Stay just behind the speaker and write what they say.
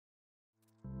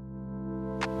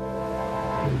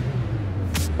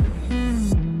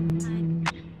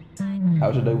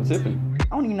How's your day with Tiffany?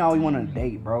 I don't even know how he want on a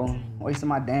date, bro. Wasting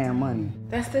my damn money.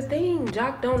 That's the thing.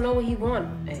 Jock don't know what he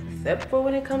wants, except for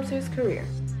when it comes to his career.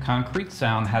 Concrete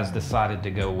Sound has decided to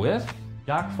go with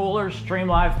Jock Fuller's Stream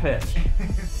Live Pitch.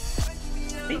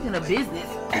 Speaking of business,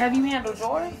 have you handled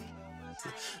yours?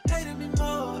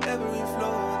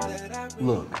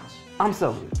 Look, I'm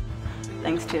so good.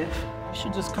 Thanks, Tiff. You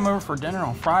should just come over for dinner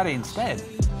on Friday instead.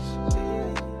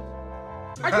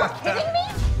 Are you kidding me?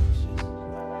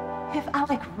 If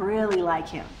I really like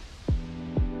him.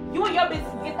 You and your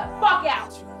business, get the fuck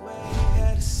out!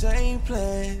 Had the same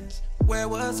plans. Where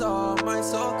was all my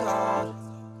so-called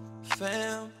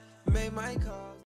fam? Made my call.